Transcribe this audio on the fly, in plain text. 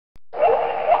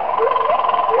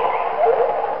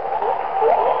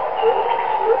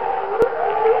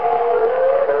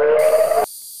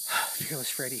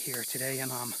Freddie here today,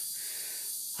 and I'm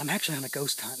actually on a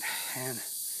ghost hunt, and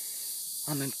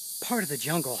I'm in part of the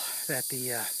jungle that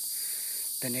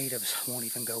the natives won't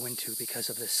even go into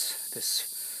because of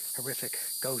this horrific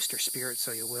ghost or spirit,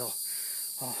 so you will.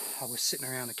 I was sitting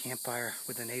around a campfire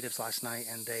with the natives last night,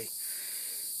 and they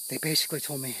basically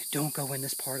told me, don't go in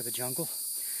this part of the jungle.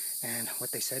 And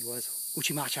what they said was,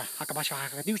 Uchimacha hakabasha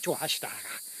hakadushu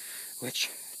hashtaga,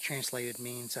 which translated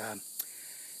means,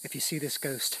 if you see this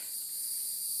ghost,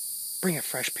 bring a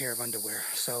fresh pair of underwear.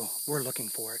 So we're looking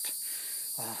for it.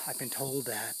 I've been told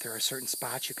that there are certain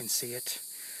spots you can see it,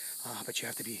 but you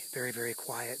have to be very, very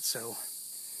quiet. So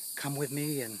come with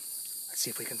me and let's see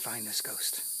if we can find this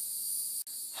ghost.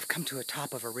 I've come to the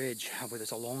top of a ridge where there's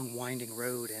a long winding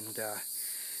road, and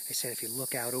they said if you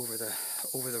look out over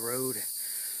the road,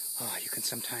 you can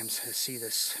sometimes see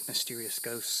this mysterious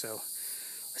ghost. So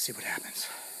let's see what happens.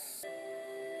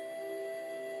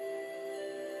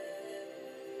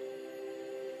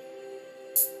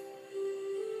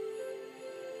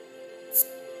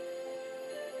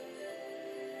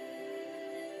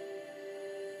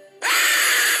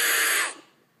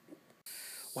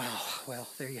 Wow, well,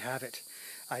 there you have it.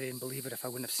 I didn't believe it if I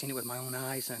wouldn't have seen it with my own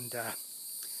eyes, and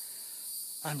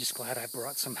I'm just glad I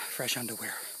brought some fresh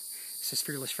underwear. This is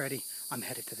Fearless Freddie. I'm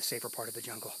headed to the safer part of the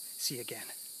jungle. See you again.